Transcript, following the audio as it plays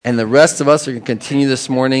And the rest of us are going to continue this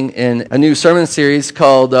morning in a new sermon series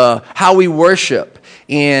called How We Worship.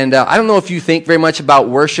 And I don't know if you think very much about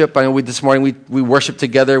worship. I know this morning we worship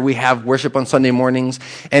together. We have worship on Sunday mornings.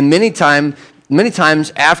 And many times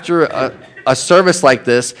after a service like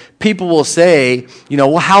this, people will say,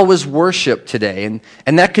 well, how was worship today?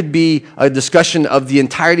 And that could be a discussion of the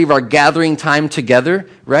entirety of our gathering time together,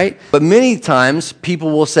 right? But many times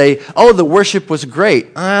people will say, oh, the worship was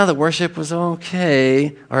great. The worship was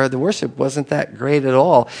okay. Or the worship wasn't that great at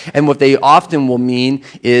all. And what they often will mean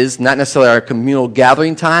is not necessarily our communal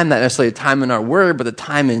gathering time, not necessarily a time in our word, but the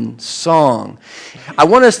time in song. I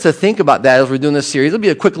want us to think about that as we're doing this series. It'll be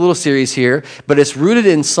a quick little series here, but it's rooted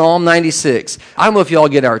in Psalm 96. I don't know if you all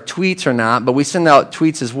get our tweets or not, but we send out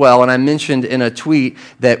tweets as well. And I mentioned in a tweet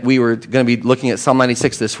that we were going to be looking at Psalm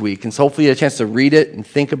 96 this week. And so hopefully you had a chance to read it and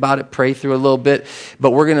think about it, pray through a little bit.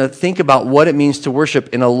 But we're going to think about what it means to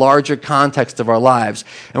worship in a larger context of our lives.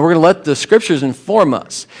 And we're going to let the scriptures inform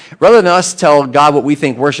us. Rather than us tell God what we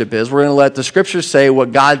think worship is, we're going to let the scriptures say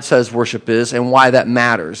what God says worship is and why that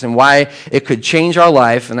matters and why it could change our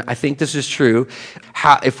life. And I think this is true,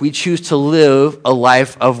 if we choose to live a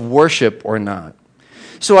life of worship or not.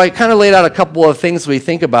 So I kind of laid out a couple of things we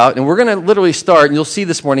think about, and we're going to literally start, and you'll see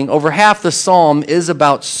this morning, over half the psalm is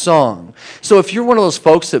about song. So if you're one of those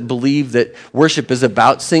folks that believe that worship is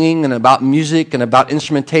about singing and about music and about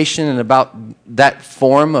instrumentation and about that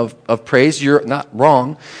form of praise, you're not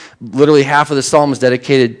wrong. Literally half of the psalm is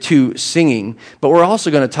dedicated to singing. But we're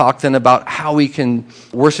also going to talk then about how we can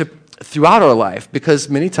worship throughout our life, because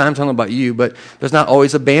many times, I don't know about you, but there's not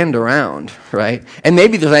always a band around, right? And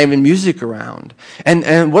maybe there's not even music around.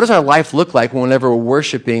 And what does our life look like whenever we're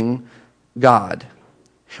worshiping God?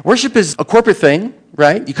 Worship is a corporate thing,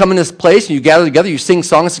 right? You come in this place and you gather together, you sing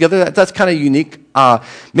songs together. That's kind of unique.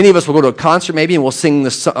 Many of us will go to a concert maybe and we'll sing the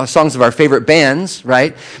songs of our favorite bands,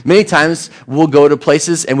 right? Many times we'll go to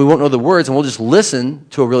places and we won't know the words and we'll just listen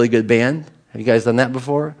to a really good band. Have you guys done that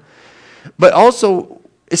before? But also,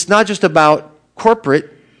 it's not just about corporate,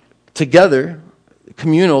 together,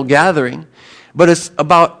 communal gathering, but it's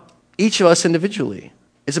about each of us individually.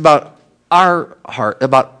 It's about our heart,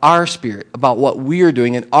 about our spirit, about what we are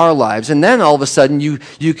doing in our lives. And then all of a sudden, you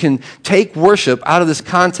can take worship out of this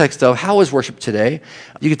context of how is worship today.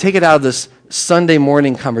 You can take it out of this Sunday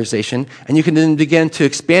morning conversation, and you can then begin to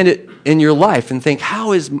expand it in your life and think,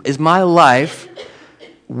 how is my life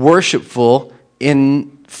worshipful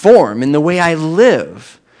in form, in the way I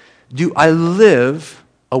live? Do I live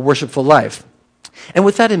a worshipful life? And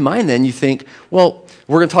with that in mind, then, you think, well,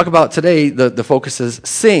 we're going to talk about today, the focus is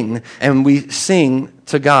sing, and we sing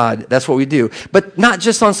to God. That's what we do. But not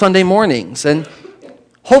just on Sunday mornings, and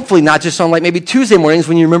hopefully not just on maybe Tuesday mornings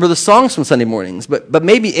when you remember the songs from Sunday mornings, but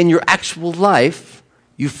maybe in your actual life,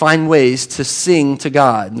 you find ways to sing to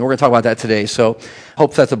God. And we're going to talk about that today, so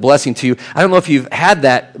hope that's a blessing to you. I don't know if you've had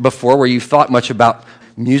that before, where you've thought much about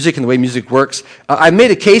music and the way music works. I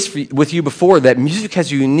made a case with you before that music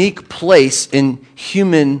has a unique place in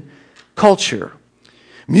human culture.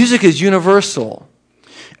 Music is universal.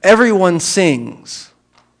 Everyone sings.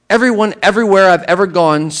 Everyone, everywhere I've ever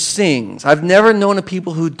gone, sings. I've never known of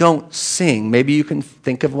people who don't sing. Maybe you can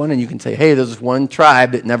think of one and you can say, hey, there's one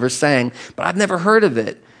tribe that never sang, but I've never heard of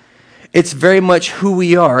it. It's very much who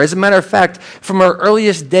we are. As a matter of fact, from our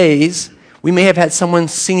earliest days, we may have had someone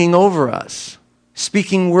singing over us,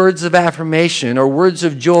 speaking words of affirmation or words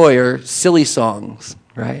of joy or silly songs,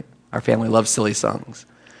 right? Our family loves silly songs.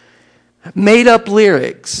 Made up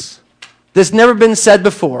lyrics that's never been said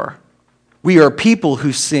before. We are people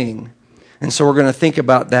who sing. And so we're going to think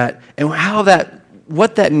about that and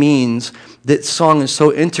what that means that song is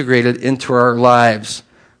so integrated into our lives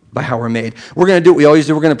by how we're made. We're going to do what we always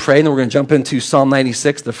do. We're going to pray, and then we're going to jump into Psalm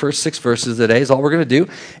 96. The first 6 verses today is all we're going to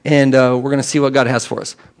do, and we're going to see what God has for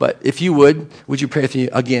us. But if you would you pray with me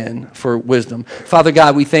again for wisdom? Father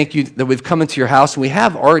God, we thank you that we've come into your house, and we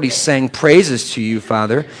have already sang praises to you,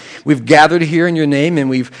 Father. We've gathered here in your name, and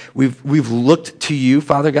we've looked to you,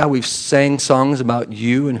 Father God. We've sang songs about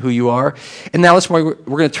you and who you are. And now this morning,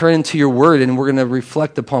 we're going to turn into your word, and we're going to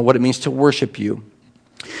reflect upon what it means to worship you.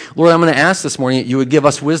 Lord, I'm going to ask this morning that you would give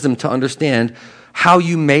us wisdom to understand how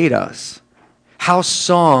you made us, how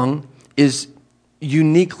song is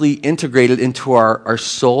uniquely integrated into our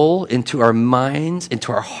soul, into our minds,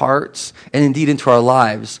 into our hearts, and indeed into our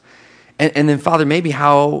lives. And then, Father, maybe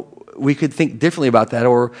how we could think differently about that,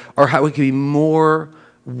 or how we could be more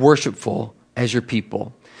worshipful as your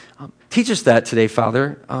people. Teach us that today,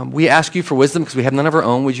 Father. We ask you for wisdom because we have none of our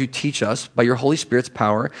own. Would you teach us by your Holy Spirit's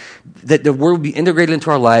power that the word would be integrated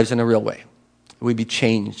into our lives in a real way? We'd be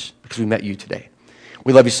changed because we met you today.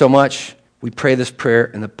 We love you so much. We pray this prayer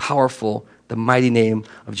in the powerful, the mighty name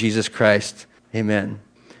of Jesus Christ. Amen.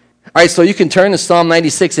 All right, so you can turn to Psalm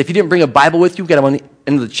 96. If you didn't bring a Bible with you, get them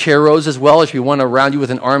in the chair rows as well. If you want to around you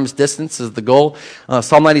within arm's distance is the goal.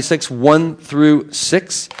 Psalm 96, 1 through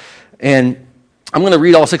 6. And I'm going to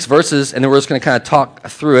read all 6 verses, and then we're just going to kind of talk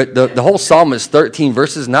through it. The whole psalm is 13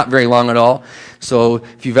 verses, not very long at all. So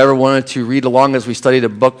if you've ever wanted to read along as we studied a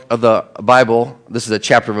book of the Bible, this is a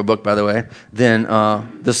chapter of a book, by the way, then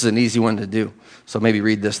this is an easy one to do. So maybe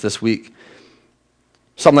read this week.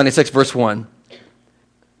 Psalm 96, verse 1.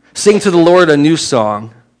 Sing to the Lord a new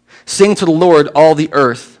song. Sing to the Lord all the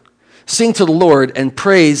earth. Sing to the Lord and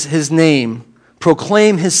praise his name.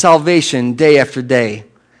 Proclaim his salvation day after day.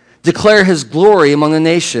 Declare his glory among the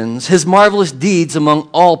nations, his marvelous deeds among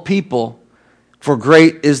all people. For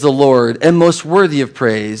great is the Lord, and most worthy of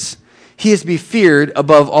praise. He is to be feared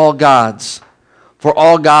above all gods. For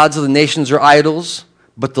all gods of the nations are idols,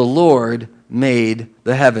 but the Lord made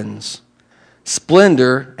the heavens.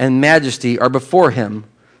 Splendor and majesty are before him.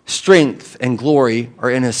 Strength and glory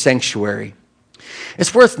are in his sanctuary.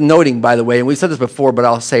 It's worth noting, by the way, and we've said this before, but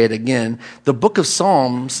I'll say it again, the book of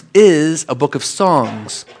Psalms is a book of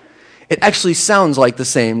songs. It actually sounds like the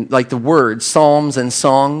same, like the word psalms and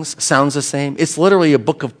songs sounds the same. It's literally a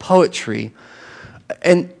book of poetry.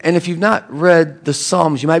 And if you've not read the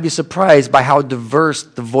Psalms, you might be surprised by how diverse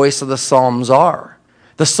the voice of the Psalms are.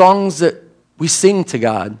 The songs that we sing to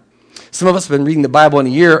God. Some of us have been reading the Bible in a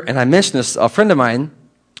year, and I mentioned this, a friend of mine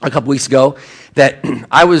a couple weeks ago, that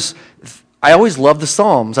I always loved the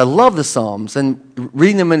Psalms. I love the Psalms. And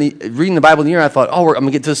reading the Bible in a year, I thought, I'm going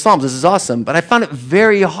to get to the Psalms. This is awesome. But I found it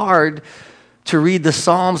very hard to read the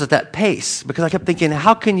Psalms at that pace because I kept thinking,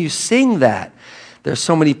 how can you sing that? There's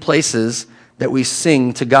so many places that we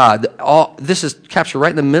sing to God. This is captured right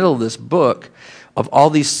in the middle of this book of all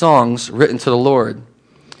these songs written to the Lord.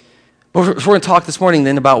 But we're going to talk this morning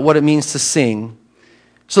then about what it means to sing.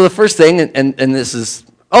 So the first thing, and this is,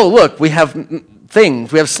 look, we have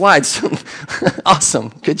things. We have slides. Awesome.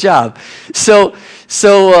 Good job. So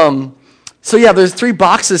yeah, there's 3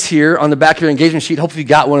 boxes here on the back of your engagement sheet. Hopefully you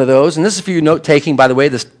got one of those. And this is for you note-taking, by the way.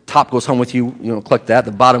 This top goes home with you. You click that.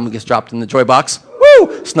 The bottom gets dropped in the joy box.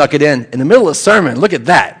 Woo! Snuck it in the middle of the sermon. Look at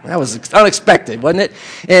that. That was unexpected, wasn't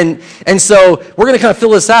it? And so we're going to kind of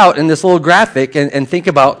fill this out in this little graphic and think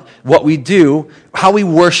about what we do, how we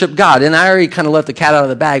worship God. And I already kind of let the cat out of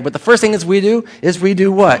the bag. But the first thing we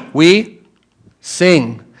do what? We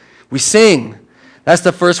sing. We sing. That's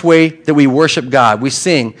the first way that we worship God. We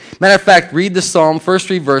sing. Matter of fact, read the psalm, first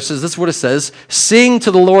 3 verses. This is what it says. Sing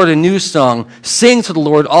to the Lord a new song. Sing to the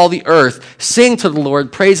Lord all the earth. Sing to the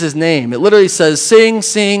Lord. Praise his name. It literally says sing,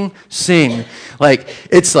 sing, sing.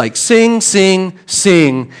 It's like sing, sing,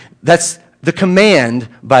 sing. That's the command,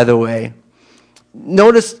 by the way.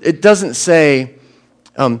 Notice it doesn't say,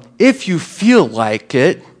 if you feel like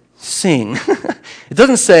it, sing. It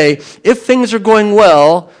doesn't say, if things are going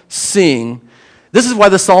well, sing. This is why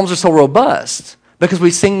the Psalms are so robust, because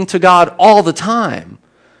we sing to God all the time,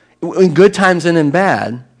 in good times and in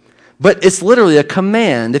bad. But it's literally a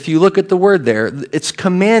command. If you look at the word there, it's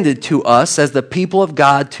commanded to us as the people of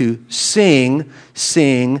God to sing,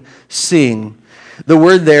 sing, sing. The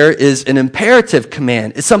word there is an imperative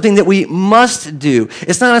command. It's something that we must do.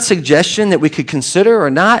 It's not a suggestion that we could consider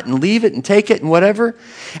or not and leave it and take it and whatever.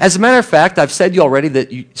 As a matter of fact, I've said to you already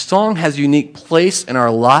that song has a unique place in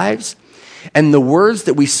our lives, and the words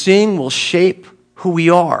that we sing will shape who we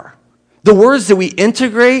are. The words that we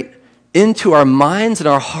integrate into our minds and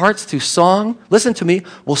our hearts through song, listen to me,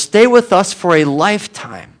 will stay with us for a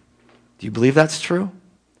lifetime. Do you believe that's true?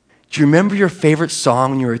 Do you remember your favorite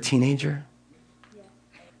song when you were a teenager?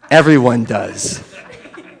 Everyone does.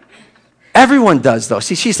 Everyone does, though.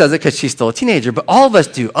 See, she says it because she's still a teenager, but all of us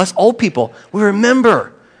do. Us old people, we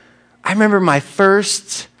remember. I remember my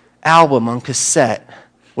first album on cassette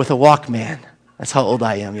with a Walkman. That's how old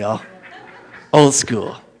I am, y'all. Old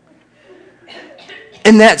school.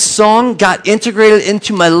 And that song got integrated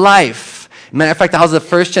into my life. Matter of fact, I was the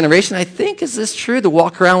first generation, I think, is this true, to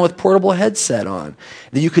walk around with portable headset on.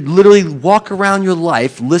 That you could literally walk around your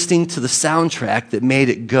life listening to the soundtrack that made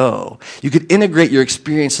it go. You could integrate your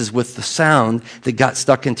experiences with the sound that got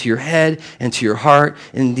stuck into your head, into your heart,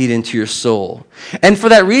 and indeed into your soul. And for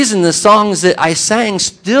that reason, the songs that I sang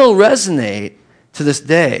still resonate to this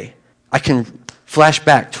day. I can flash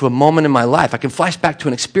back to a moment in my life. I can flash back to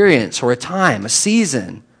an experience or a time, a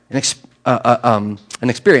season, an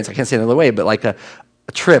experience, I can't say it another way, but like a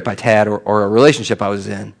trip I'd had or a relationship I was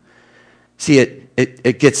in. See,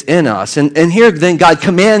 it gets in us. And here then God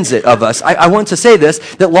commands it of us. I want to say this,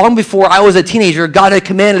 that long before I was a teenager, God had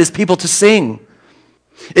commanded his people to sing.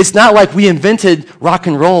 It's not like we invented rock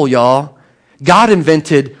and roll, y'all. God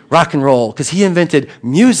invented rock and roll because he invented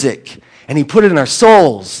music and he put it in our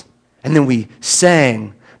souls. And then we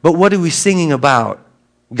sang. But what are we singing about?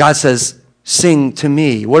 God says, sing to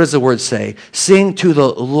me. What does the word say? Sing to the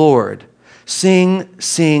Lord. Sing,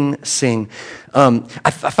 sing, sing. I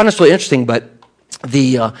find this really interesting, but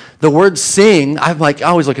the word sing, I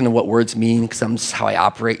always look into what words mean because I'm just how I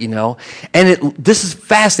operate, And this is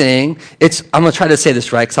fascinating. I'm going to try to say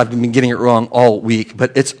this right because I've been getting it wrong all week,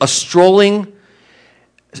 but it's a strolling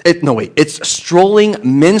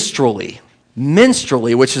minstrelly.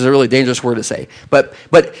 Minstrelly, which is a really dangerous word to say, but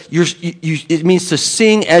it means to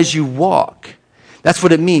sing as you walk. That's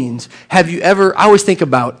what it means. I always think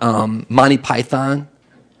about Monty Python.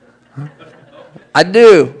 Huh? I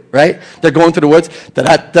do, right? They're going through the woods.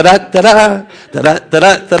 Da-da-da-da-da-da,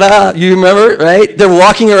 da-da-da-da-da-da. You remember, right? They're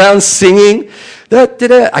walking around singing.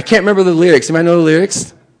 Da-da-da. I can't remember the lyrics. You might know the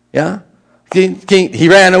lyrics? Yeah? He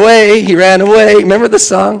ran away. Remember the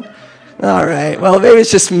song? All right. Well, maybe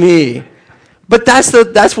it's just me. But that's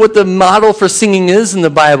what the model for singing is in the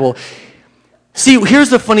Bible. See, here's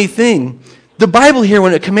the funny thing. The Bible here,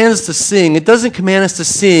 when it commands us to sing, it doesn't command us to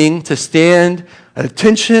sing, to stand at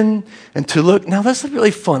attention, and to look. Now, that's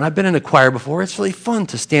really fun. I've been in a choir before. It's really fun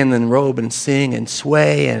to stand in the robe and sing and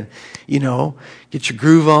sway and, get your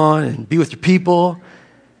groove on and be with your people.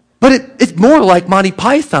 But it's more like Monty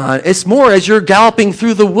Python. It's more as you're galloping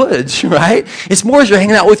through the woods, right? It's more as you're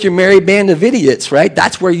hanging out with your merry band of idiots, right?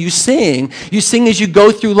 That's where you sing. You sing as you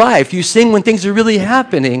go through life. You sing when things are really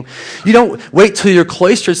happening. You don't wait till you're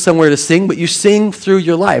cloistered somewhere to sing, but you sing through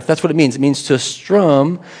your life. That's what it means. It means to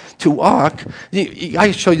strum, to walk.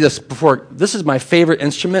 I showed you this before. This is my favorite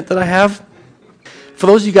instrument that I have. For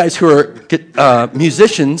those of you guys who are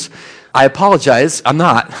musicians, I apologize, I'm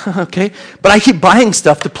not, okay? But I keep buying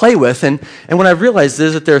stuff to play with, and what I've realized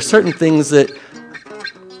is that there are certain things that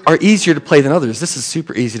are easier to play than others. This is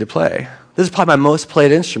super easy to play. This is probably my most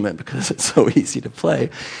played instrument because it's so easy to play.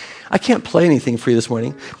 I can't play anything for you this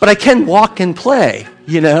morning, but I can walk and play,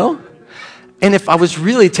 And if I was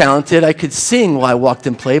really talented, I could sing while I walked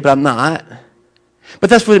and played, but I'm not. But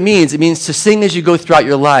that's what it means. It means to sing as you go throughout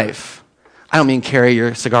your life. I don't mean carry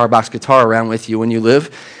your cigar box guitar around with you when you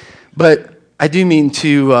live. But I do mean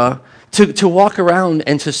to walk around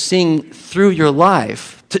and to sing through your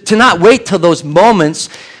life. To not wait till those moments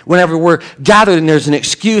whenever we're gathered and there's an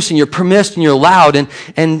excuse and you're permissed and you're loud.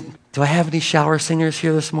 And do I have any shower singers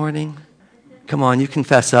here this morning? Come on, you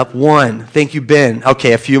confess up. One. Thank you, Ben.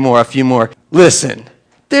 Okay, a few more. Listen,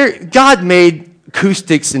 God made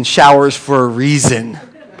acoustics and showers for a reason,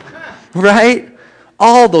 right?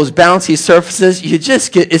 All those bouncy surfaces,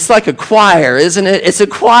 it's like a choir, isn't it? It's a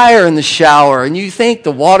choir in the shower, and you think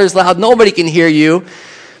the water's loud, nobody can hear you.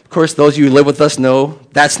 Of course, those of you who live with us know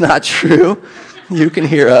that's not true. You can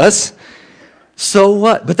hear us. So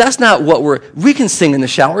what? But that's not what we can sing in the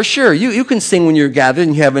shower, sure. You can sing when you're gathered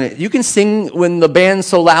and you can sing when the band's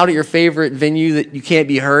so loud at your favorite venue that you can't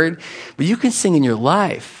be heard, but you can sing in your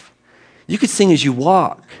life. You can sing as you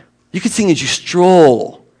walk. You can sing as you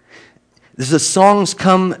stroll. The songs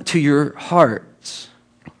come to your hearts.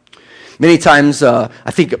 Many times, I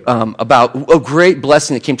think about a great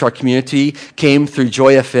blessing that came to our community came through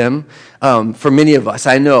Joy FM. For many of us,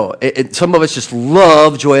 I know, some of us just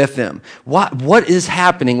love Joy FM. What is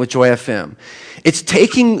happening with Joy FM? It's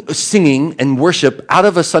taking singing and worship out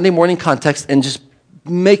of a Sunday morning context and just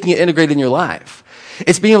making it integrated in your life.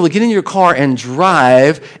 It's being able to get in your car and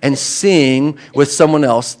drive and sing with someone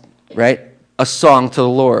else, right? A song to the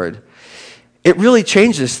Lord. It really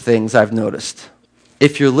changes things, I've noticed,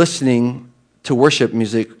 if you're listening to worship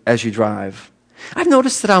music as you drive. I've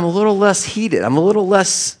noticed that I'm a little less heated. I'm a little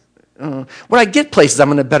less, when I get places,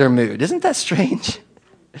 I'm in a better mood. Isn't that strange?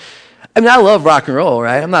 I mean, I love rock and roll,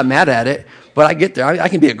 right? I'm not mad at it, but I get there, I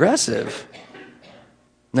can be aggressive.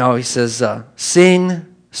 No, he says,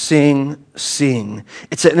 sing, sing, sing.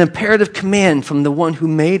 It's an imperative command from the one who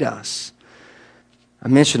made us. I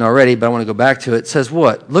mentioned already, but I want to go back to it. It says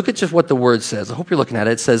what? Look at just what the word says. I hope you're looking at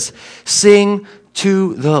it. It says, sing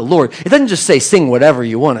to the Lord. It doesn't just say sing whatever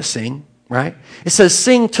you want to sing, right? It says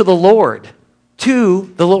sing to the Lord.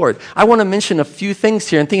 To the Lord. I want to mention a few things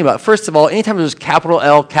here and think about it. First of all, anytime there's capital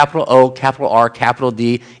L, capital O, capital R, capital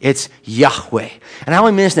D, it's Yahweh. And I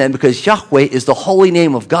only mention that because Yahweh is the holy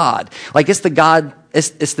name of God. Like it's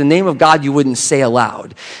the name of God you wouldn't say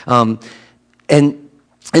aloud.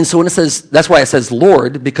 And so when it says, that's why it says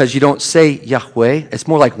Lord, because you don't say Yahweh. It's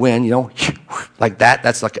more like wind, like that.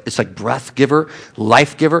 It's like breath giver,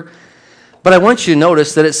 life giver. But I want you to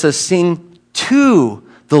notice that it says sing to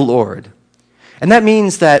the Lord. And that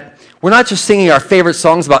means that We're not just singing our favorite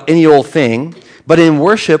songs about any old thing, but in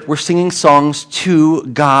worship, we're singing songs to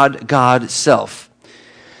God, God self.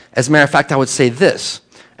 As a matter of fact, I would say this,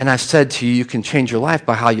 and I've said to you, you can change your life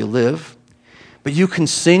by how you live, but you can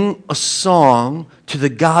sing a song to the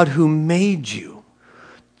God who made you.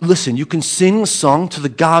 Listen, you can sing a song to the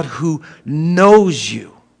God who knows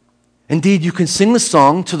you. Indeed, you can sing the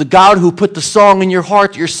song to the God who put the song in your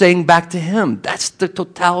heart you're saying back to him. That's the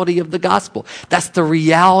totality of the gospel. That's the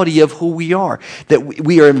reality of who we are. That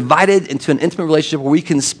we are invited into an intimate relationship where we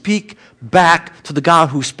can speak back to the God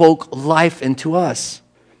who spoke life into us.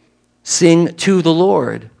 Sing to the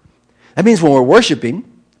Lord. That means when we're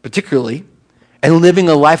worshiping, particularly, and living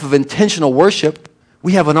a life of intentional worship,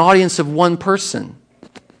 we have an audience of one person.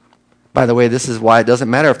 By the way, this is why it doesn't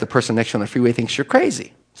matter if the person next to you on the freeway thinks you're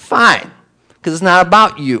crazy. It's fine, because it's not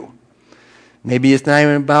about you. Maybe it's not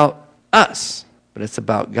even about us, but it's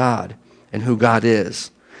about God and who God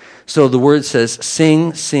is. So the word says,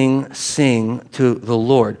 sing, sing, sing to the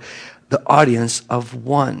Lord, the audience of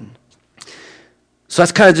one. So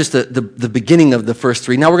that's kind of just the beginning of the first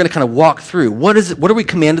three. Now we're going to kind of walk through. What are we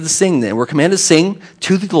commanded to sing then? We're commanded to sing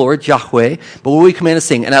to the Lord, Yahweh, but what are we commanded to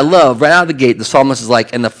sing? And I love, right out of the gate, the psalmist is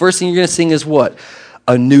like, and the first thing you're going to sing is what?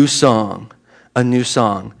 A new song. A new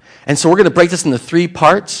song. And so we're going to break this into 3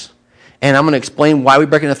 parts, and I'm going to explain why we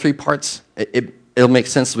break it into 3 parts. It'll make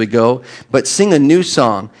sense as we go. But sing a new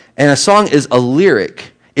song. And a song is a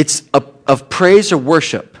lyric. It's of praise or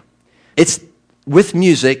worship. It's with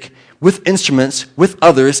music, with instruments, with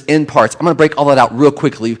others in parts. I'm going to break all that out real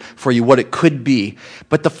quickly for you, what it could be.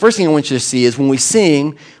 But the first thing I want you to see is when we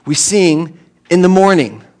sing in the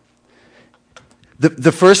morning.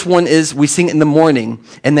 The first one is we sing in the morning,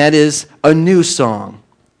 and that is a new song.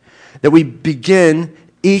 That we begin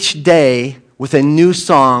each day with a new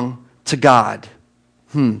song to God.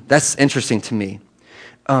 That's interesting to me.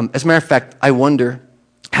 As a matter of fact, I wonder,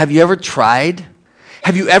 have you ever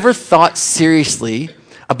thought seriously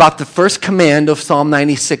about the first command of Psalm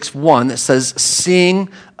 96:1 that says, sing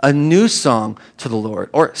a new song to the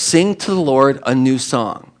Lord, or sing to the Lord a new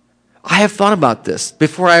song? I have thought about this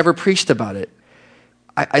before I ever preached about it.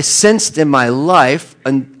 I sensed in my life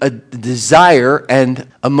a desire and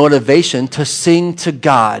a motivation to sing to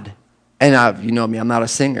God. And you know me, I'm not a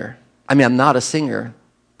singer. I'm not a singer,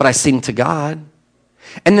 but I sing to God.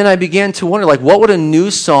 And then I began to wonder, what would a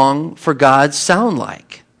new song for God sound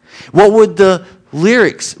like? What would the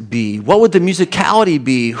lyrics be? What would the musicality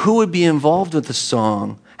be? Who would be involved with the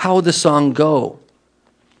song? How would the song go?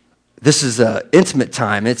 This is an intimate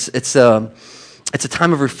time. It's a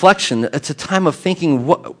time of reflection. It's a time of thinking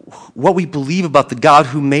what we believe about the God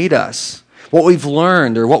who made us, what we've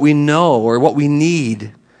learned or what we know or what we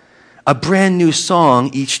need. A brand new song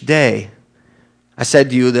each day. I said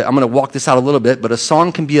to you that I'm going to walk this out a little bit, but a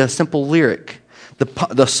song can be a simple lyric.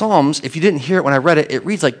 The Psalms, if you didn't hear it when I read it, it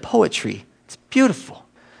reads like poetry. It's beautiful.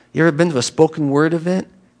 You ever been to a spoken word event?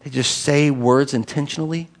 They just say words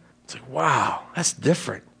intentionally. It's like, wow, that's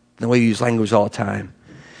different than the way you use language all the time.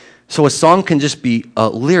 So a song can just be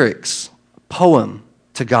lyrics, poem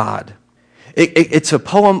to God. It's a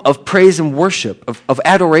poem of praise and worship, of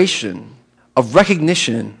adoration, of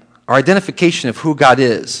recognition, or identification of who God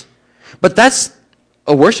is. But that's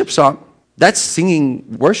a worship song. That's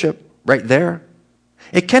singing worship right there.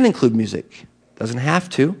 It can include music. Doesn't have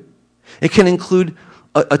to. It can include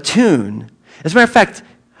a tune. As a matter of fact,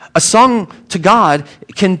 a song to God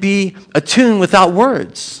can be a tune without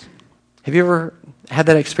words. Have you ever had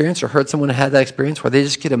that experience or heard someone who had that experience where they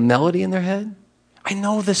just get a melody in their head? I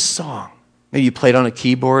know this song. Maybe you played on a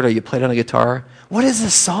keyboard or you played on a guitar. What is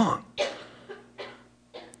this song?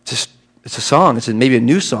 It's a song. It's maybe a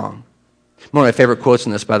new song. One of my favorite quotes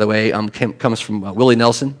in this, by the way, comes from Willie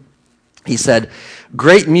Nelson. He said,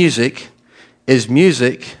 great music is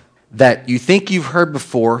music that you think you've heard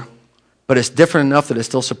before, but it's different enough that it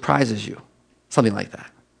still surprises you. Something like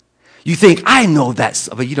that. You think, I know that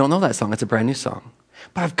song, but you don't know that song. It's a brand new song.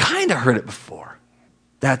 But I've kind of heard it before.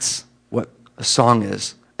 That's what a song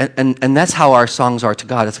is. And that's how our songs are to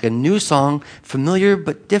God. It's like a new song, familiar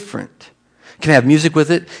but different. Can have music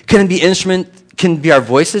with it. Can be our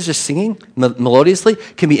voices just singing melodiously.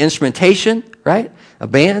 Can be instrumentation, right? A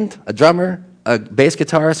band, a drummer, a bass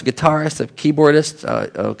guitarist, a keyboardist,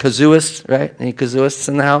 a kazooist, right? Any kazooists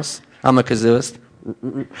in the house? I'm a kazooist.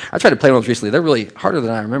 I tried to play one recently. They're really harder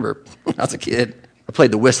than I remember when I was a kid. I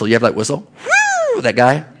played the whistle. You have that whistle? Woo! That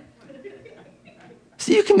guy.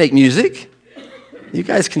 See, you can make music. You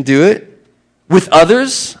guys can do it. With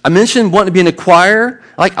others, I mentioned wanting to be in a choir.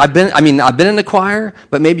 Like I've been in the choir,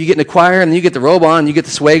 but maybe you get in the choir and then you get the robe on and you get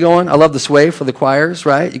the sway going. I love the sway for the choirs,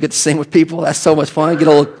 right? You get to sing with people. That's so much fun. Get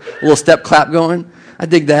a little step clap going. I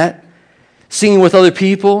dig that. Singing with other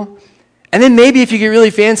people. And then maybe if you get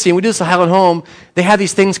really fancy, and we do this at Highland Home, they have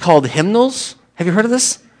these things called hymnals. Have you heard of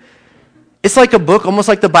this? It's like a book, almost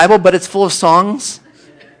like the Bible, but it's full of songs.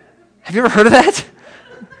 Have you ever heard of that?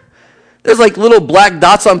 There's like little black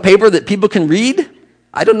dots on paper that people can read.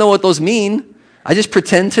 I don't know what those mean. I just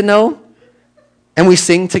pretend to know, and we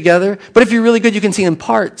sing together. But if you're really good, you can sing in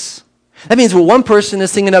parts. That means one person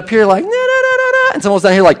is singing up here like, and someone's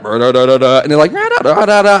down here like, and they're like,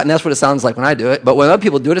 and that's what it sounds like when I do it. But when other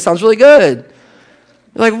people do it, it sounds really good.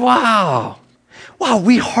 You're like, wow,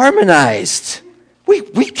 we harmonized. We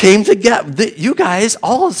came together. You guys,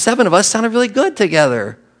 all 7 of us sounded really good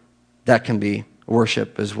together. That can be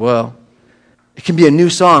worship as well. It can be a new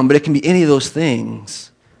song, but it can be any of those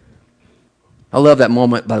things. I love that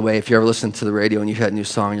moment, by the way, if you ever listen to the radio and you hear a new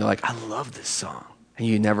song, and you're like, I love this song, and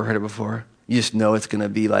you never heard it before. You just know it's going to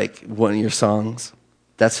be like one of your songs.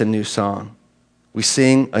 That's a new song. We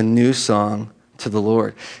sing a new song to the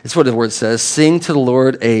Lord. It's what the word says, sing to the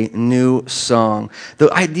Lord a new song. The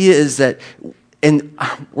idea is that, and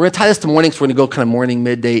we're going to tie this to morning, so we're going to go kind of morning,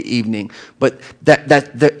 midday, evening, but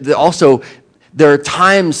that also, there are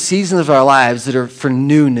times, seasons of our lives that are for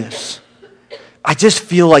newness. I just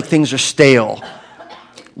feel like things are stale.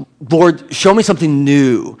 Lord, show me something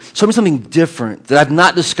new. Show me something different that I've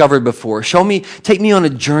not discovered before. Take me on a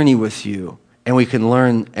journey with you. And we can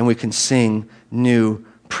learn and we can sing new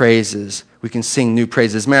praises. We can sing new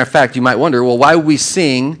praises. As a matter of fact, you might wonder, well, why would we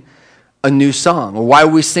sing a new song? Or why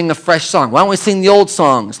would we sing a fresh song? Why don't we sing the old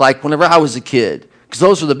songs like whenever I was a kid? Because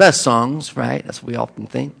those are the best songs, right? That's what we often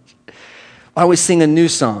think. Why don't we sing a new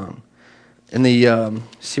song? In the,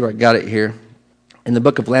 see where I got it here. In the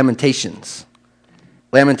book of Lamentations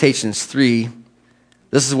 3,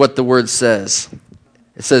 this is what the word says.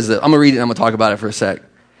 It says that, I'm going to read it and I'm going to talk about it for a sec.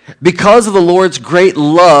 Because of the Lord's great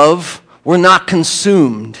love, we're not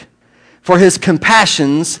consumed, for his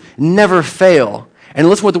compassions never fail. And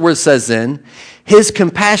listen what the word says then. His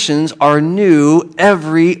compassions are new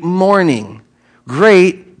every morning.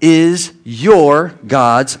 Great is your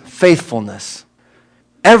God's faithfulness.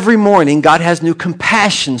 Every morning, God has new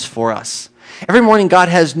compassions for us. Every morning, God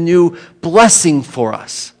has new blessing for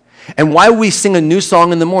us. And why we sing a new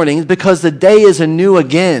song in the morning is because the day is anew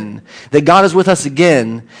again, that God is with us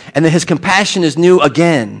again, and that his compassion is new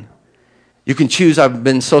again. You can choose, I've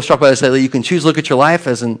been so struck by this lately, you can choose to look at your life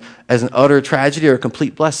as an utter tragedy or a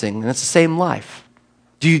complete blessing, and it's the same life.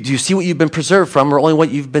 Do you see what you've been preserved from or only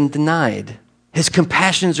what you've been denied? His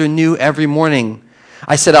compassions are new every morning.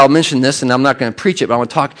 I said I'll mention this, and I'm not going to preach it, but I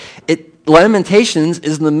want to talk. Lamentations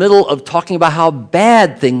is in the middle of talking about how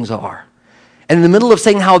bad things are. And in the middle of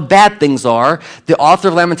saying how bad things are, the author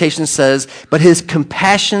of Lamentations says, but his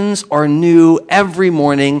compassions are new every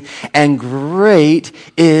morning, and great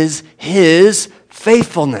is his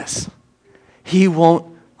faithfulness. He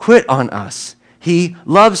won't quit on us. He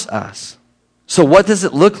loves us. So what does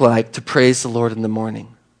it look like to praise the Lord in the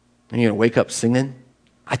morning? Are you going to wake up singing?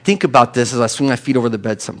 I think about this as I swing my feet over the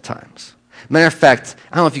bed sometimes. Matter of fact,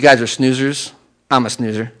 I don't know if you guys are snoozers. I'm a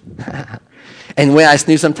snoozer. And the way I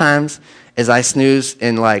snooze sometimes is I snooze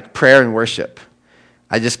in like prayer and worship.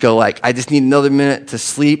 I just go like, I just need another minute to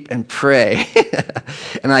sleep and pray.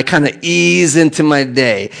 And I kind of ease into my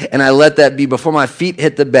day. And I let that be before my feet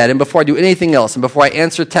hit the bed and before I do anything else and before I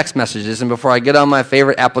answer text messages and before I get on my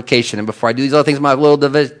favorite application and before I do these other things with my little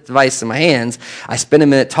device in my hands, I spend a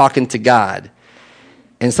minute talking to God.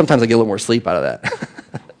 And sometimes I get a little more sleep out of that.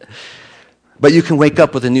 But you can wake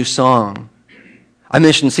up with a new song. I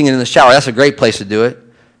mentioned singing in the shower. That's a great place to do it,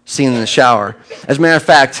 singing in the shower. As a matter of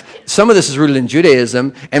fact, some of this is rooted in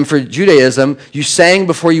Judaism. And for Judaism, you sang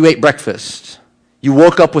before you ate breakfast. You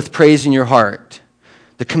woke up with praise in your heart.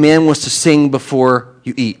 The command was to sing before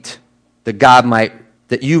you eat,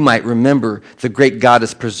 that you might remember the great God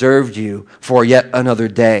has preserved you for yet another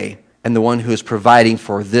day and the one who is providing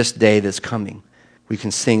for this day that's coming. We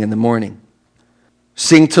can sing in the morning.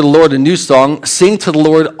 Sing to the Lord a new song. Sing to the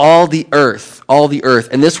Lord all the earth.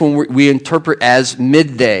 And this one we interpret as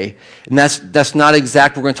midday. And that's not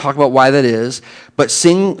exact. We're going to talk about why that is. But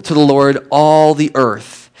sing to the Lord all the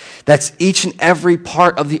earth. That's each and every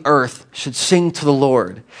part of the earth should sing to the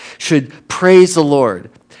Lord, should praise the Lord.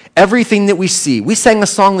 Everything that we see. We sang a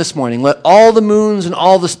song this morning, let all the moons and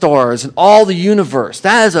all the stars and all the universe.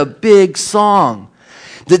 That is a big song.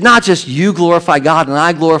 That not just you glorify God and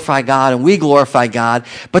I glorify God and we glorify God,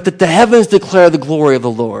 but that the heavens declare the glory of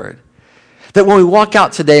the Lord. That when we walk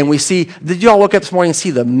out today and we see, did you all wake up this morning and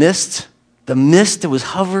see the mist the mist that was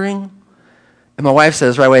hovering. And my wife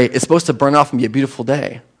says right away, it's supposed to burn off and be a beautiful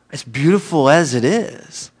day. It's beautiful as it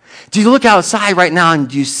is. Do you look outside right now and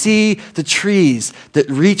do you see the trees that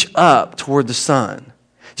reach up toward the sun?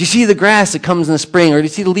 Do you see the grass that comes in the spring, or do you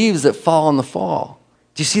see the leaves that fall in the fall?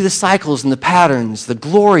 Do you see the cycles and the patterns, the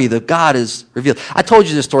glory that God has revealed? I told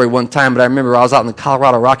you this story one time, but I remember I was out in the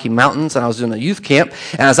Colorado Rocky Mountains, and I was doing a youth camp,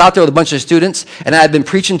 and I was out there with a bunch of students, and I had been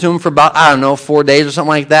preaching to them for about, 4 days or something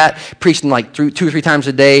like that, preaching like 2 or 3 times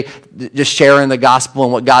a day, just sharing the gospel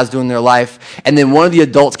and what God's doing in their life. And then one of the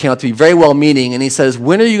adults came up to me, very well-meaning, and he says,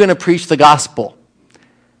 when are you going to preach the gospel?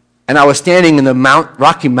 And I was standing in the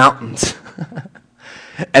Rocky Mountains,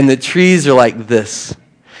 and the trees are like this.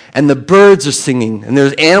 And the birds are singing, and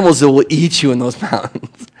there's animals that will eat you in those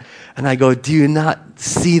mountains. And I go, do you not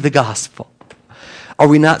see the gospel? Are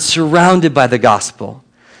we not surrounded by the gospel?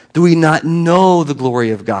 Do we not know the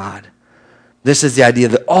glory of God? This is the idea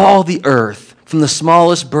that all the earth, from the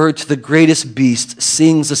smallest bird to the greatest beast,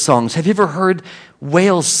 sings the songs. Have you ever heard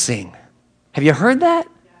whales sing? Have you heard that?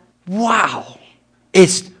 Wow.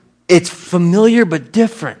 It's familiar but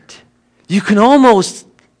different. You can almost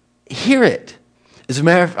hear it. As a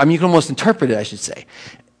matter of, you can almost interpret it, I should say.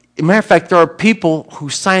 As a matter of fact, there are people who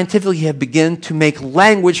scientifically have begun to make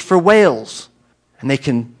language for whales. And they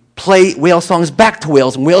can play whale songs back to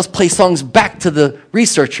whales, and whales play songs back to the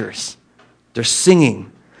researchers. They're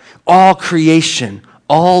singing. All creation,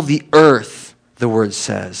 all the earth, the word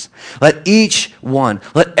says. Let each one,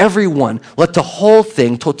 let everyone, let the whole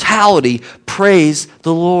thing, totality, praise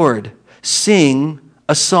the Lord. Sing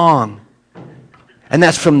a song. And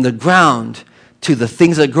that's from the ground to the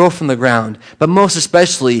things that grow from the ground, but most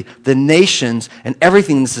especially the nations and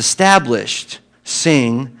everything that's established.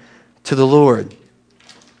 Sing to the Lord.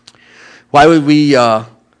 Why would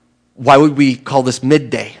we call this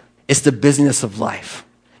midday? It's the busyness of life.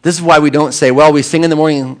 This is why we don't say, well, we sing in the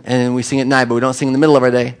morning and we sing at night, but we don't sing in the middle of our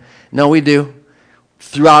day. No, we do.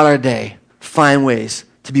 Throughout our day, find ways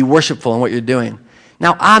to be worshipful in what you're doing.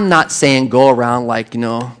 Now, I'm not saying go around like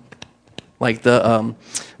the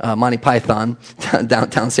Monty Python,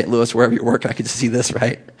 downtown St. Louis, wherever you work. I could see this,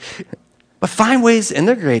 right? But find ways to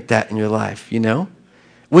integrate that in your life,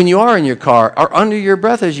 When you are in your car or under your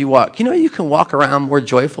breath as you walk, you can walk around more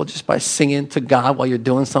joyful just by singing to God while you're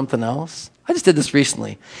doing something else. I just did this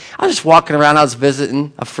recently. I was just walking around. I was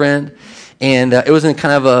visiting a friend, and it was in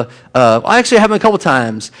kind of I actually happened a couple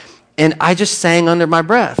times, and I just sang under my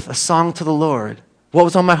breath a song to the Lord. What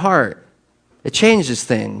was on my heart? It changes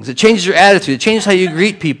things. It changes your attitude. It changes how you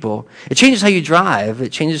greet people. It changes how you drive.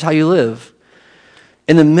 It changes how you live.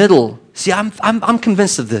 In the middle, see, I'm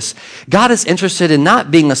convinced of this. God is interested in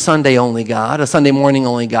not being a Sunday-only God, a Sunday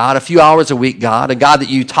morning-only God, a few hours a week God, a God that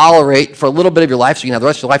you tolerate for a little bit of your life so you can have the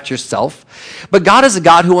rest of your life to yourself. But God is a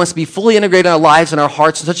God who wants to be fully integrated in our lives and our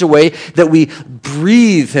hearts in such a way that we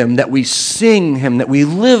breathe Him, that we sing Him, that we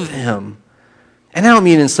live Him. And I don't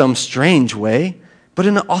mean in some strange way, but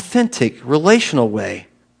in an authentic, relational way.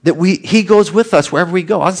 That He goes with us wherever we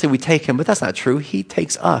go. I was going to say we take Him, but that's not true. He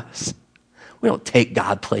takes us. We don't take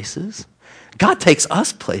God places. God takes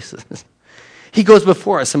us places. He goes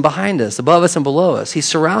before us and behind us, above us and below us. He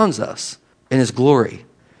surrounds us in His glory.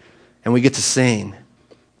 And we get to sing.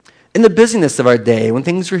 In the busyness of our day, when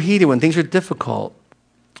things are heated, when things are difficult,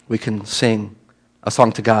 we can sing a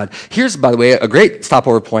song to God. Here's, by the way, a great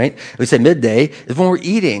stopover point. We say midday is when we're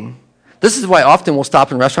eating. This is why often we'll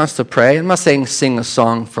stop in restaurants to pray. I'm not saying sing a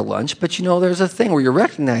song for lunch, but there's a thing where you're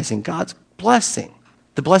recognizing God's blessing.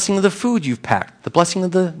 The blessing of the food you've packed, the blessing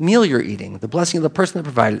of the meal you're eating, the blessing of the person that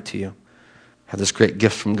provided it to you. Have this great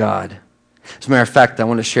gift from God. As a matter of fact, I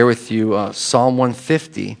want to share with you Psalm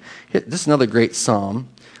 150. This is another great psalm,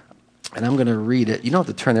 and I'm going to read it. You don't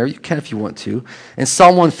have to turn there. You can if you want to. And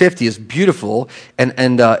Psalm 150 is beautiful, and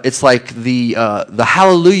it's like the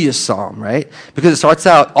Hallelujah psalm, right? Because it starts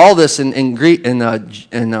out, all this in Greek,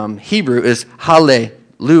 in Hebrew is Hallelujah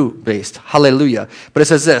based, hallelujah. But it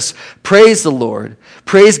says this: praise the Lord,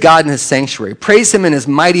 praise God in His sanctuary, praise Him in His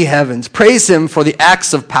mighty heavens, praise Him for the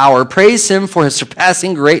acts of power, praise Him for His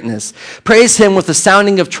surpassing greatness, praise Him with the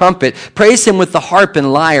sounding of trumpet, praise Him with the harp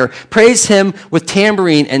and lyre, praise Him with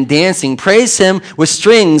tambourine and dancing, praise Him with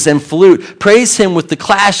strings and flute, praise Him with the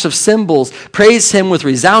clash of cymbals, praise Him with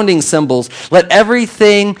resounding cymbals. Let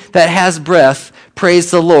everything that has breath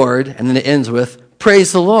praise the Lord. And then it ends with,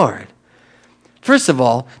 praise the Lord. First of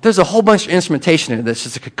all, there's a whole bunch of instrumentation in this.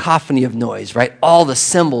 It's a cacophony of noise, right? All the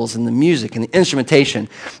cymbals and the music and the instrumentation.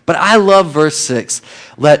 But I love verse 6.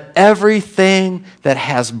 Let everything that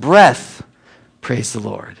has breath praise the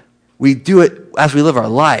Lord. We do it as we live our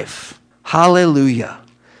life. Hallelujah.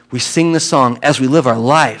 We sing the song as we live our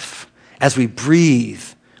life. As we breathe,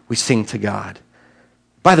 we sing to God.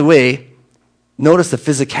 By the way, notice the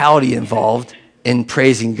physicality involved in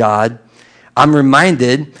praising God. I'm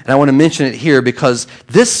reminded, and I want to mention it here because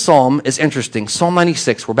this psalm is interesting. Psalm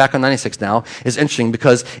 96, we're back on 96 now, is interesting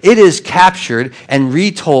because it is captured and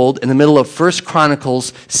retold in the middle of 1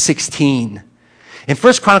 Chronicles 16. In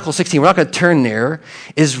 1 Chronicles 16, we're not going to turn there,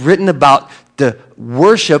 is written about the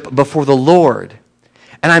worship before the Lord.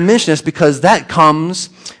 And I mention this because that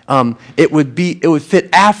comes, it would fit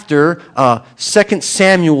after 2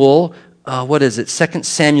 Samuel, 2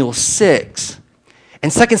 Samuel 6.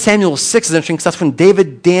 And 2 Samuel 6 is interesting because that's when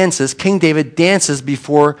King David dances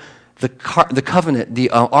before the covenant,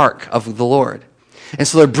 the ark of the Lord. And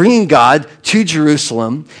so they're bringing God to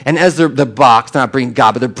Jerusalem, and as the box, not bringing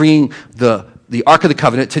God, but they're bringing the Ark of the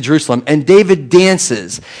Covenant to Jerusalem, and David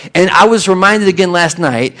dances. And I was reminded again last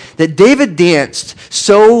night that David danced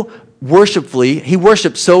so worshipfully, he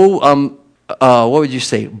worshiped so,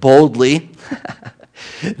 boldly,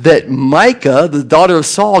 that Micah, the daughter of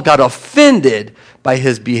Saul, got offended by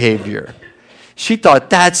his behavior. She thought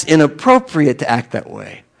that's inappropriate to act that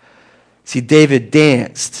way. See, David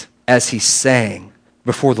danced as he sang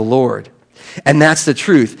before the Lord. And that's the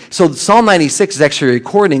truth. So Psalm 96 is actually a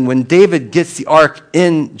recording when David gets the ark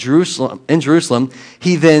in Jerusalem,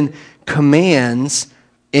 he then commands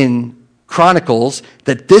in Chronicles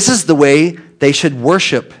that this is the way they should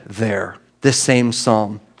worship there. This same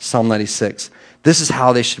psalm, Psalm 96. This is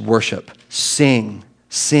how they should worship. Sing,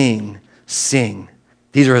 sing, sing.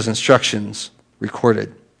 These are his instructions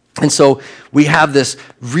recorded. And so we have this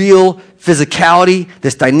real physicality,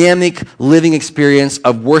 this dynamic living experience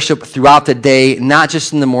of worship throughout the day, not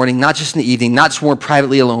just in the morning, not just in the evening, not just when we're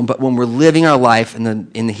privately alone, but when we're living our life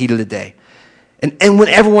in the heat of the day. And when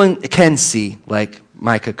everyone can see, like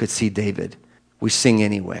Micah could see David, we sing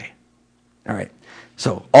anyway. All right.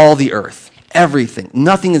 So all the earth, everything,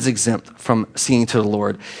 nothing is exempt from singing to the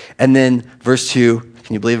Lord. And then verse 2,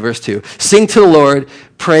 can you believe verse 2? Sing to the Lord,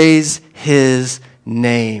 praise his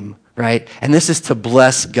name, right? And this is to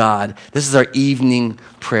bless God. This is our evening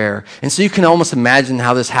prayer. And so you can almost imagine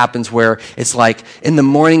how this happens where it's like in the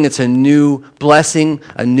morning it's a new blessing,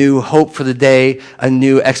 a new hope for the day, a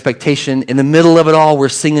new expectation. In the middle of it all, we're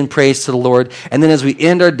singing praise to the Lord. And then as we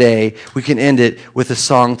end our day, we can end it with a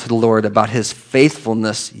song to the Lord about his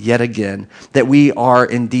faithfulness yet again, that we are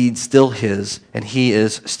indeed still his and he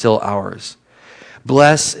is still ours.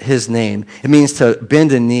 Bless his name. It means to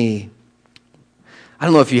bend a knee. I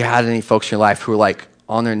don't know if you had any folks in your life who were like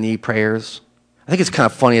on their knee prayers. I think it's kind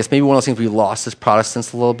of funny. It's maybe one of those things we lost as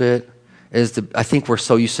Protestants a little bit. I think we're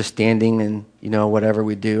so used to standing and, whatever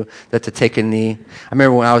we do, that to take a knee. I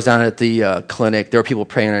remember when I was down at the clinic, there were people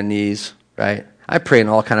praying on their knees, right? I pray in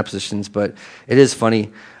all kind of positions, but it is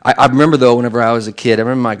funny. I remember, though, whenever I was a kid, I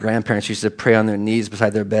remember my grandparents used to pray on their knees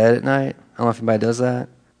beside their bed at night. I don't know if anybody does that.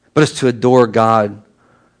 But it's to adore God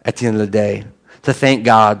at the end of the day, to thank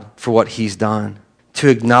God for what he's done, to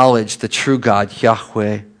acknowledge the true God,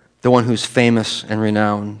 Yahweh, the one who's famous and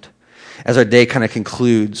renowned. As our day kind of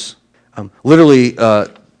concludes, this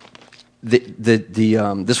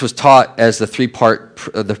was taught as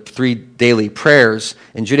the three daily prayers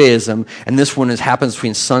in Judaism, and this one happens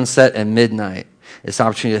between sunset and midnight. It's an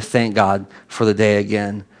opportunity to thank God for the day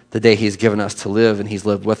again, the day he's given us to live, and he's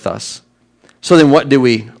lived with us. So then what do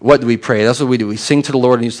we pray? That's what we do. We sing to the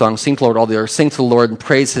Lord a new song, sing to the Lord all the earth, sing to the Lord and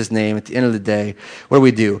praise his name at the end of the day. What do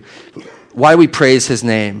we do? Why do we praise his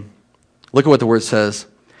name? Look at what the word says.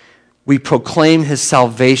 We proclaim his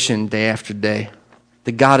salvation day after day.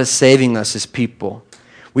 That God is saving us as people.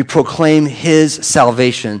 We proclaim his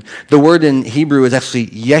salvation. The word in Hebrew is actually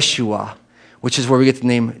Yeshua, which is where we get the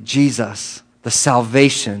name Jesus, the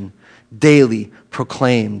salvation daily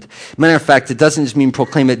proclaimed. Matter of fact, it doesn't just mean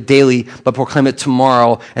proclaim it daily, but proclaim it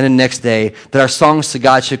tomorrow and the next day. That our songs to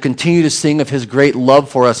God should continue to sing of his great love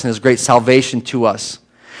for us and his great salvation to us.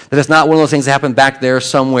 That it's not one of those things that happen back there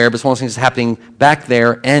somewhere, but it's one of those things that's happening back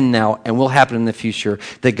there and now and will happen in the future,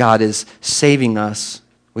 that God is saving us.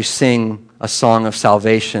 We sing a song of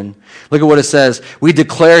salvation. Look at what it says. We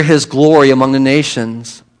declare his glory among the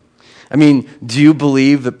nations. I mean, do you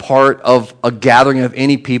believe that part of a gathering of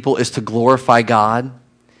any people is to glorify God?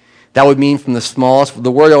 That would mean from the smallest,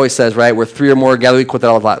 the word always says, right, where three or more gathered, we quote that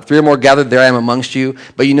a lot. Three or more gathered, there I am amongst you.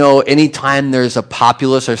 But anytime there's a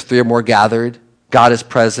populace, there's three or more gathered, God is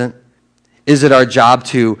present. Is it our job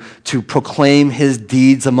to proclaim his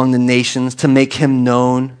deeds among the nations, to make him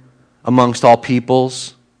known amongst all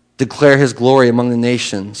peoples, declare his glory among the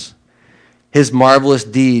nations, his marvelous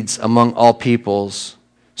deeds among all peoples?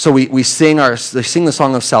 So we sing the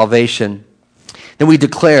song of salvation. And we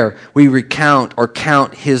declare, we recount or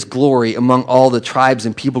count his glory among all the tribes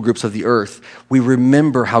and people groups of the earth. We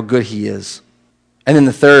remember how good he is. And then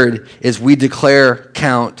the third is we declare,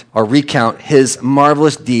 count, or recount his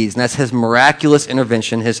marvelous deeds. And that's his miraculous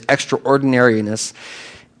intervention, his extraordinariness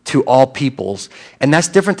to all peoples. And that's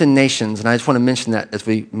different than nations. And I just want to mention that as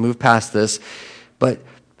we move past this. But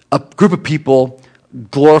a group of people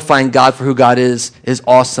glorifying God for who God is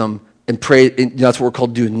awesome. And pray, that's what we're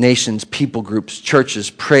called to do. Nations, people groups, churches,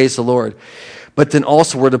 praise the Lord. But then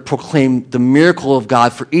also we're to proclaim the miracle of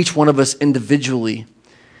God for each one of us individually.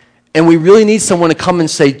 And we really need someone to come and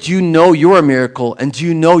say, do you know you're a miracle? And do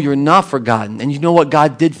you know you're not forgotten? And you know what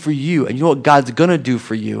God did for you? And you know what God's going to do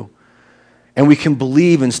for you? And we can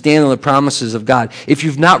believe and stand on the promises of God. If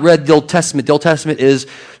you've not read the Old Testament is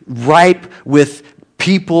ripe with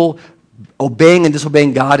people obeying and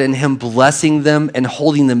disobeying God and him blessing them and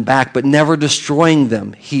holding them back, but never destroying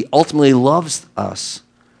them. He ultimately loves us.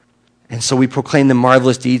 And so we proclaim the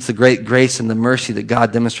marvelous deeds, the great grace and the mercy that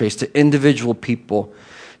God demonstrates to individual people.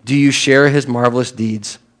 Do you share his marvelous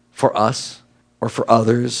deeds for us or for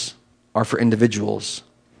others or for individuals?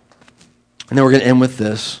 And then we're going to end with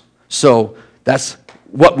this. So that's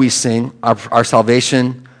what we sing, our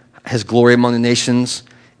salvation, his glory among the nations,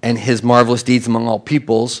 and his marvelous deeds among all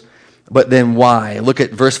peoples. But then why? Look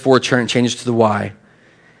at verse 4, changes to the why.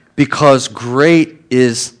 Because great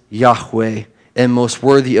is Yahweh and most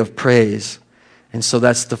worthy of praise. And so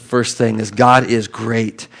that's the first thing, is God is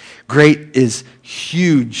great. Great is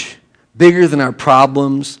huge, bigger than our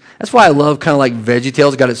problems. That's why I love kind of like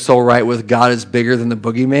VeggieTales got it so right with God is bigger than the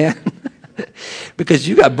boogeyman. Because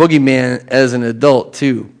you got boogeyman as an adult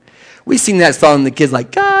too. We sing that song and the kids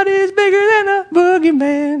like, God is bigger than a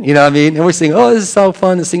boogeyman. You know what I mean? And we're singing, oh, this is so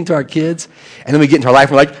fun to sing to our kids. And then we get into our life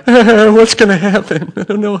and we're like, what's going to happen? I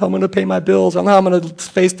don't know how I'm going to pay my bills. I don't know how I'm going to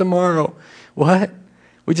face tomorrow. What?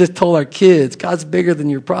 We just told our kids, God's bigger than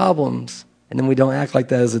your problems. And then we don't act like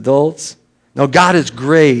that as adults. No, God is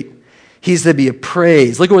great. He's to be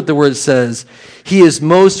praised. Look at what the word says. He is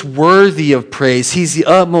most worthy of praise. He's the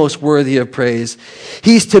utmost worthy of praise.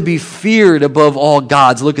 He's to be feared above all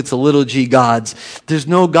gods. Look, it's a little g gods. There's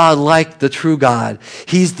no God like the true God.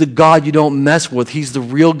 He's the God you don't mess with. He's the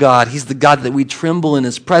real God. He's the God that we tremble in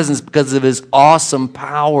his presence because of his awesome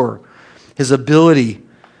power, his ability.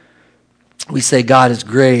 We say God is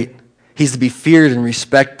great. He's to be feared and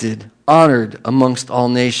respected, honored amongst all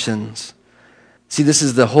nations. See, this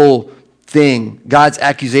is the whole thing. God's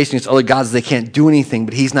accusation against other gods, they can't do anything,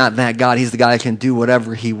 but he's not that God. He's the God that can do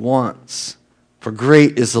whatever he wants. For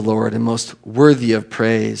great is the Lord and most worthy of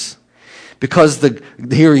praise. Because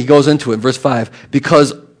here he goes into it, verse 5,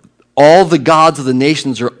 because all the gods of the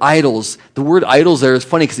nations are idols. The word idols there is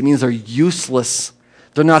funny because it means they're useless.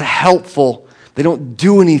 They're not helpful. They don't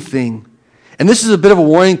do anything. And this is a bit of a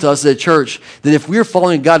warning to us at church that if we're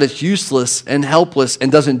following God that's useless and helpless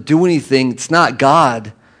and doesn't do anything, it's not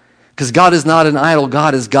God. Because God is not an idol,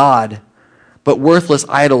 God is God. But worthless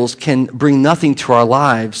idols can bring nothing to our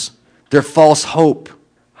lives. They're false hope.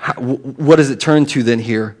 What does it turn to then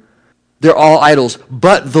here? They're all idols.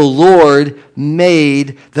 But the Lord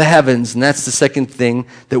made the heavens. And that's the second thing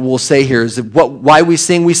that we'll say here is that why we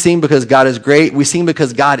sing. We sing because God is great. We sing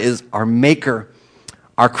because God is our maker,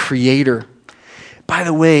 our creator. By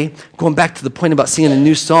the way, going back to the point about singing a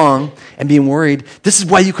new song and being worried, this is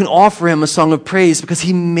why you can offer him a song of praise, because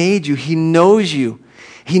he made you. He knows you.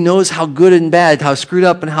 He knows how good and bad, how screwed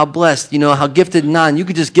up and how blessed, how gifted and not. You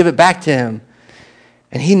could just give it back to him.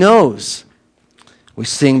 And he knows. We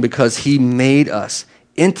sing because he made us,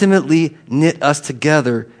 intimately knit us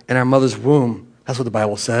together in our mother's womb. That's what the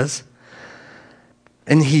Bible says.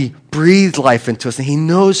 And he breathed life into us, and he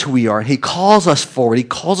knows who we are, and he calls us forward. He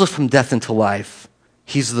calls us from death into life.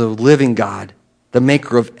 He's the living God, the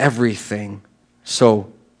maker of everything.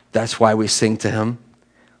 So that's why we sing to him.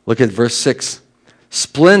 Look at verse 6.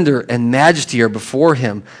 Splendor and majesty are before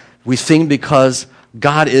him. We sing because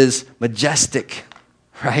God is majestic,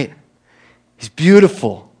 right? He's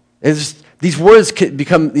beautiful. These words can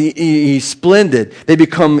become he's splendid. They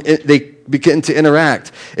begin to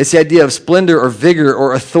interact. It's the idea of splendor or vigor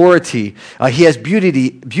or authority. He has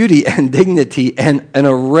beauty and dignity and an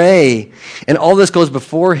array. And all this goes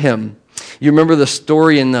before him. You remember the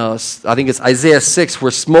story in, I think it's Isaiah 6,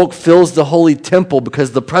 where smoke fills the holy temple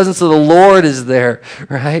because the presence of the Lord is there,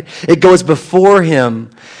 right? It goes before him.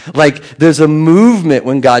 Like there's a movement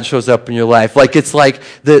when God shows up in your life. Like it's like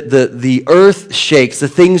the earth shakes, the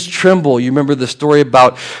things tremble. You remember the story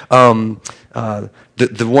about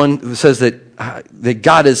the one who says that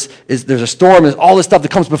God is there's a storm, there's all this stuff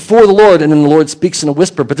that comes before the Lord, and then the Lord speaks in a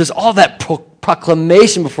whisper, but there's all that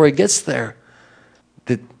proclamation before he gets there.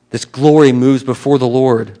 This glory moves before the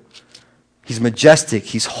Lord. He's majestic.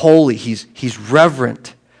 He's holy. He's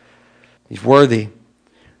reverent. He's worthy. It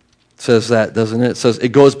says that, doesn't it? It says it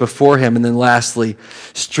goes before him. And then lastly,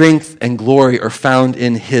 strength and glory are found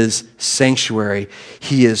in his sanctuary.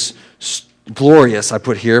 He is glorious, I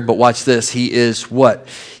put here, but watch this. He is what?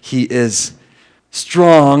 He is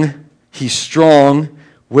strong. He's strong.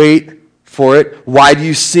 Wait for it. Why do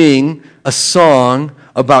you sing a song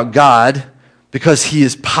about God? Because he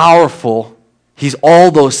is powerful. He's all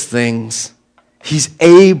those things. He's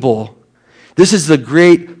able. This is the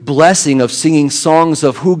great blessing of singing songs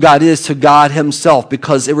of who God is to God himself,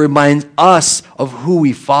 because it reminds us of who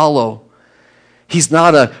we follow. He's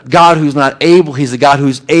not a God who's not able. He's a God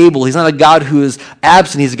who's able. He's not a God who is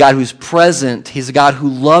absent. He's a God who's present. He's a God who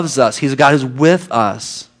loves us. He's a God who's with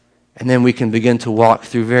us. And then we can begin to walk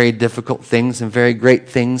through very difficult things and very great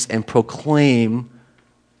things and proclaim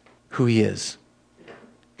who he is.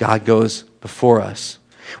 God goes before us.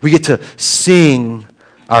 We get to sing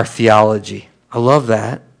our theology. I love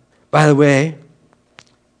that. By the way,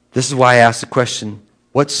 this is why I asked the question,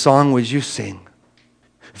 what song would you sing?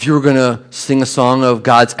 If you were going to sing a song of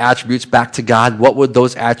God's attributes back to God, what would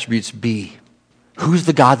those attributes be? Who's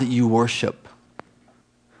the God that you worship?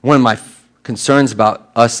 One of my concerns about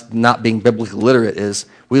us not being biblically literate is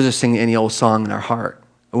we just sing any old song in our heart.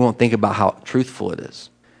 We won't think about how truthful it is.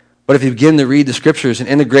 But if you begin to read the scriptures and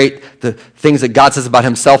integrate the things that God says about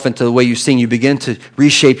himself into the way you sing, you begin to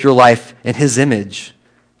reshape your life in his image.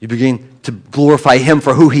 You begin to glorify him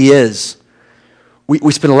for who he is.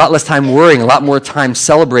 We spend a lot less time worrying, a lot more time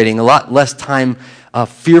celebrating, a lot less time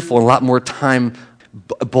fearful, and a lot more time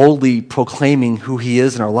boldly proclaiming who he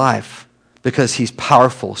is in our life, because he's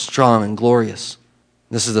powerful, strong, and glorious.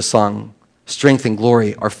 This is the song, strength and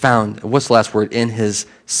glory are found, what's the last word? In his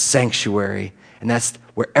sanctuary. And that's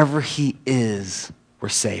wherever he is, we're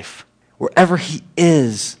safe. Wherever he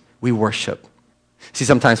is, we worship. See,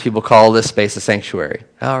 sometimes people call this space a sanctuary.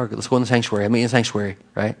 Oh, let's go in the sanctuary. I mean, in the sanctuary,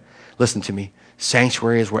 right? Listen to me.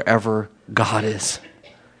 Sanctuary is wherever God is.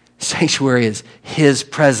 Sanctuary is his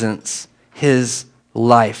presence, his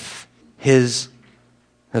life, his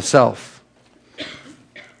himself.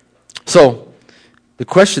 So, the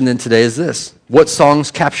question then today is this. What songs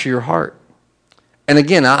capture your heart? And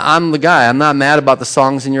again, I'm the guy. I'm not mad about the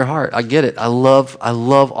songs in your heart. I get it. I love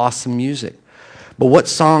awesome music. But what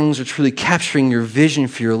songs are truly capturing your vision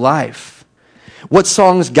for your life? What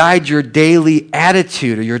songs guide your daily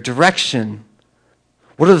attitude or your direction?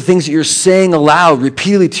 What are the things that you're saying aloud,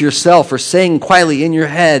 repeatedly to yourself, or saying quietly in your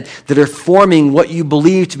head that are forming what you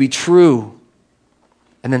believe to be true?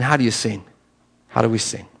 And then how do you sing? How do we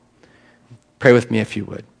sing? Pray with me if you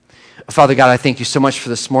would. Father God, I thank you so much for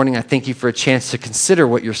this morning. I thank you for a chance to consider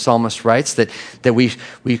what your psalmist writes, that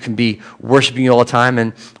we can be worshiping you all the time.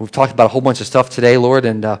 And we've talked about a whole bunch of stuff today, Lord,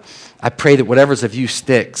 and I pray that whatever's of you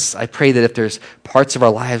sticks. I pray that if there's parts of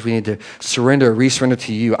our lives we need to surrender or resurrender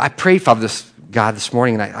to you, I pray, Father, God, this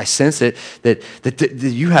morning, and I sense it, that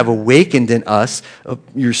you have awakened in us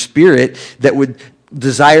your spirit that would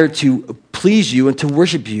desire to please you and to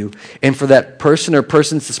worship you. And for that person or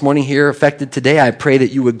persons this morning here affected today, I pray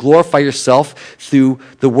that you would glorify yourself through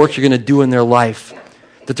the work you're going to do in their life,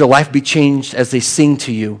 that their life be changed as they sing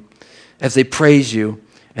to you, as they praise you,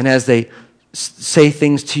 and as they say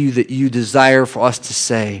things to you that you desire for us to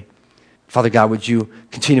say. Father God, would you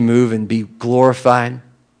continue to move and be glorified?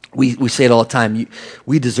 We say it all the time.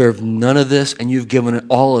 We deserve none of this, and you've given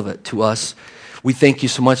all of it to us. We thank you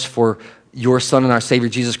so much for your Son and our Savior,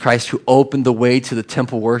 Jesus Christ, who opened the way to the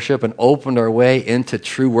temple worship and opened our way into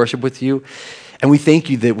true worship with you. And we thank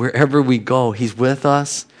you that wherever we go, he's with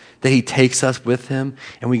us, that he takes us with him,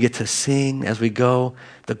 and we get to sing as we go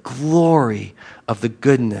the glory of the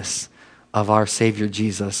goodness of our Savior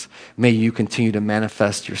Jesus. May you continue to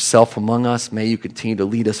manifest yourself among us. May you continue to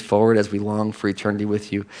lead us forward as we long for eternity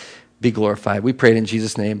with you. Be glorified. We pray it in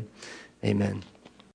Jesus' name. Amen.